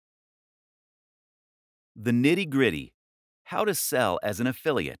The nitty-gritty. How to sell as an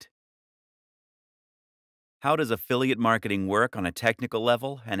affiliate. How does affiliate marketing work on a technical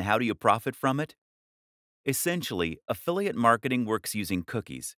level, and how do you profit from it? Essentially, affiliate marketing works using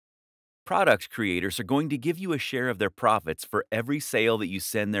cookies. Product creators are going to give you a share of their profits for every sale that you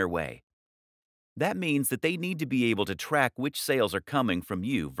send their way. That means that they need to be able to track which sales are coming from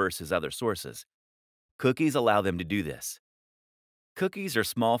you versus other sources. Cookies allow them to do this. Cookies are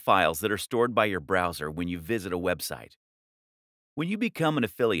small files that are stored by your browser when you visit a website. When you become an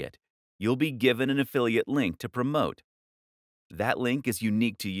affiliate, you'll be given an affiliate link to promote. That link is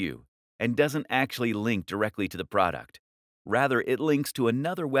unique to you and doesn't actually link directly to the product. Rather, it links to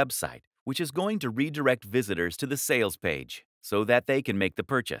another website, which is going to redirect visitors to the sales page so that they can make the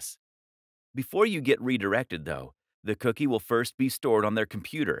purchase. Before you get redirected, though, the cookie will first be stored on their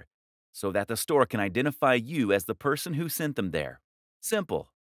computer so that the store can identify you as the person who sent them there.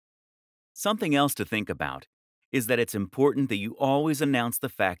 Simple. Something else to think about is that it's important that you always announce the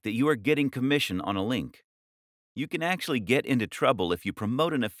fact that you are getting commission on a link. You can actually get into trouble if you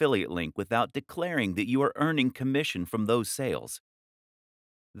promote an affiliate link without declaring that you are earning commission from those sales.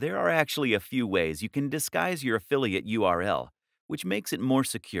 There are actually a few ways you can disguise your affiliate URL, which makes it more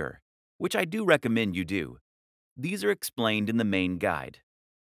secure, which I do recommend you do. These are explained in the main guide.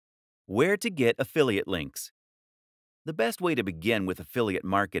 Where to get affiliate links. The best way to begin with affiliate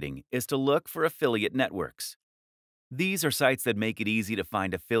marketing is to look for affiliate networks. These are sites that make it easy to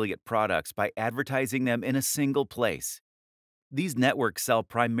find affiliate products by advertising them in a single place. These networks sell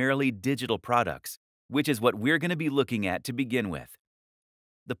primarily digital products, which is what we're going to be looking at to begin with.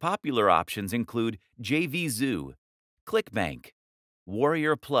 The popular options include JVZoo, ClickBank,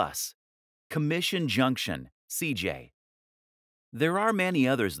 Warrior Plus, Commission Junction, CJ. There are many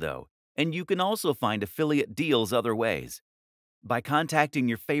others, though, and you can also find affiliate deals other ways. By contacting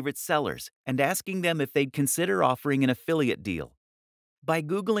your favorite sellers and asking them if they'd consider offering an affiliate deal. By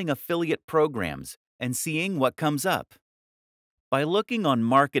Googling affiliate programs and seeing what comes up. By looking on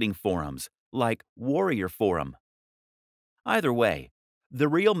marketing forums like Warrior Forum. Either way, the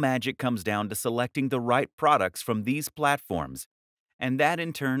real magic comes down to selecting the right products from these platforms, and that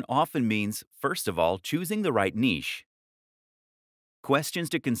in turn often means, first of all, choosing the right niche. Questions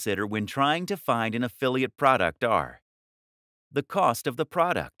to consider when trying to find an affiliate product are: the cost of the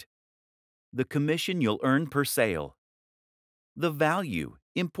product, the commission you'll earn per sale, the value,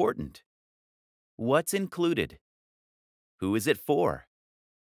 important, what's included, who is it for,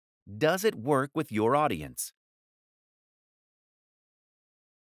 does it work with your audience,